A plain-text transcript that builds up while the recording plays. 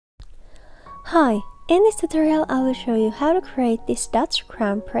Hi, in this tutorial I will show you how to create this Dutch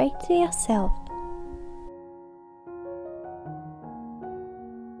crown braid to yourself.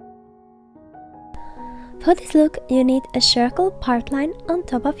 For this look you need a circle part line on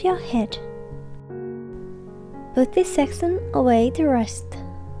top of your head. Put this section away to rest.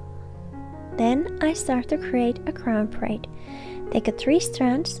 Then I start to create a crown braid. Take 3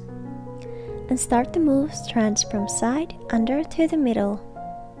 strands and start to move strands from side under to the middle.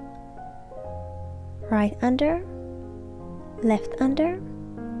 Right under, left under,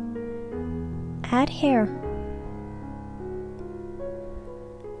 add hair.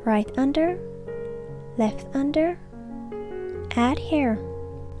 Right under, left under, add hair.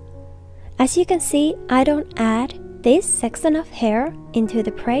 As you can see, I don't add this section of hair into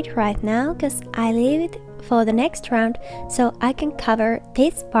the braid right now because I leave it for the next round so I can cover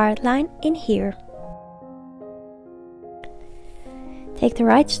this part line in here. Take the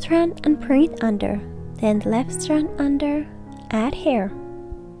right strand and bring it under, then the left strand under, add hair.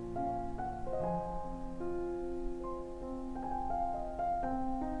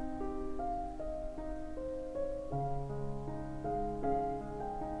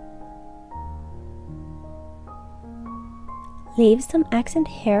 Leave some accent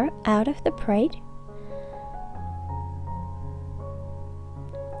hair out of the braid.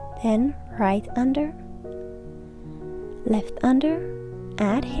 Then right under, left under,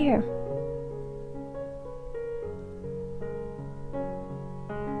 add hair.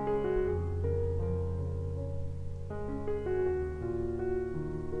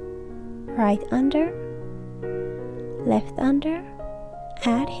 Right under, left under,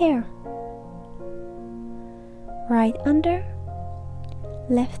 add hair. Right under,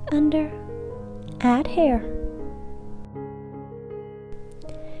 left under, add hair.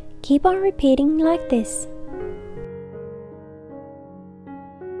 Keep on repeating like this.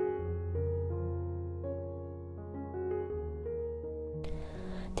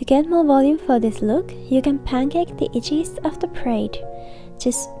 To get more volume for this look, you can pancake the edges of the braid.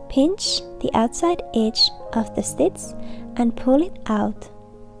 Just pinch the outside edge of the stitch and pull it out.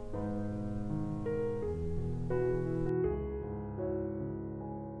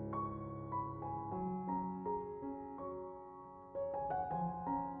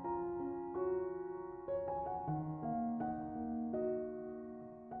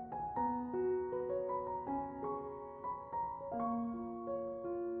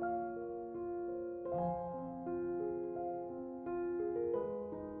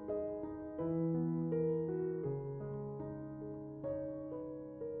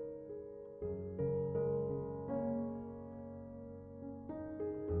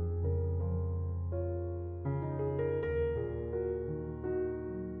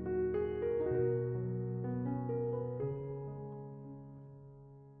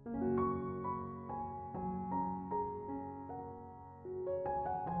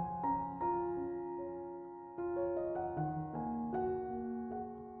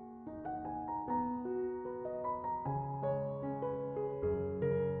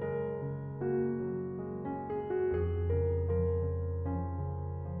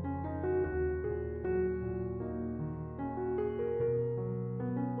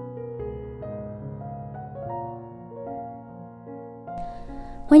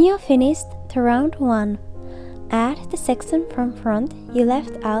 When you're finished to round 1, add the section from front you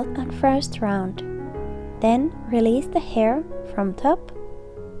left out on first round. Then release the hair from top.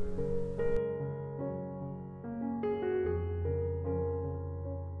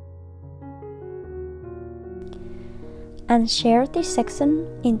 And share this section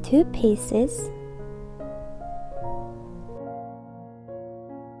in 2 pieces.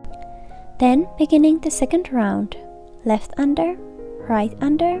 Then beginning the second round, left under, right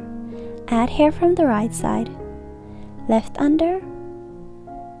under, add hair from the right side, left under,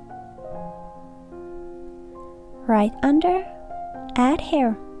 right under, add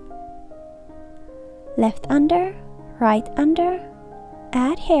hair, left under, right under,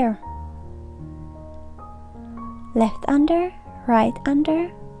 add hair, left under, right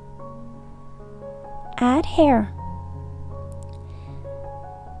under, add hair.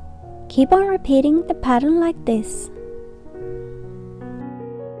 Keep on repeating the pattern like this.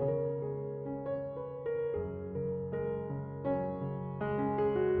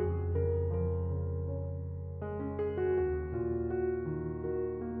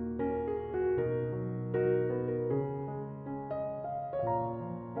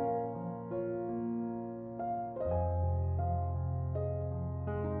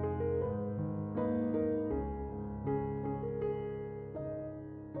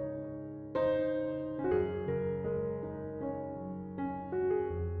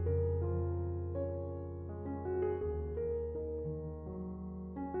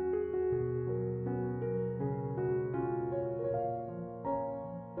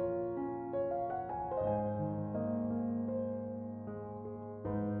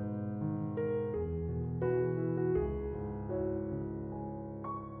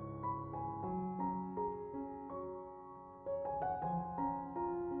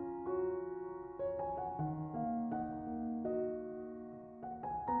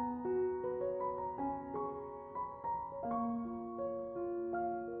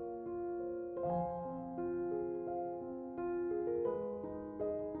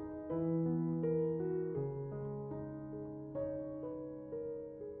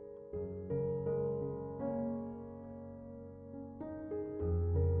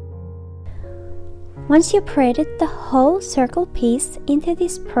 Once you braided the whole circle piece into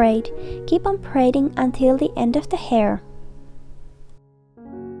this braid, keep on braiding until the end of the hair.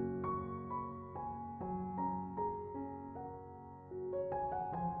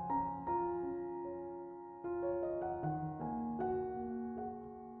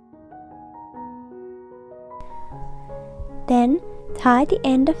 Then tie the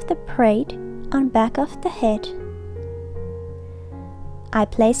end of the braid on back of the head. I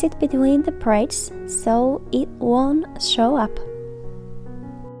place it between the braids so it won't show up.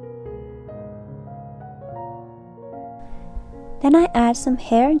 Then I add some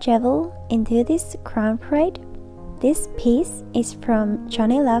hair gel into this crown braid. This piece is from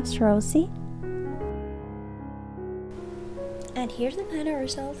Johnny Loves Rosie. And here's the final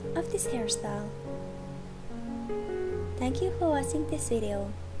result of this hairstyle. Thank you for watching this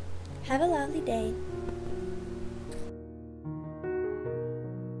video. Have a lovely day.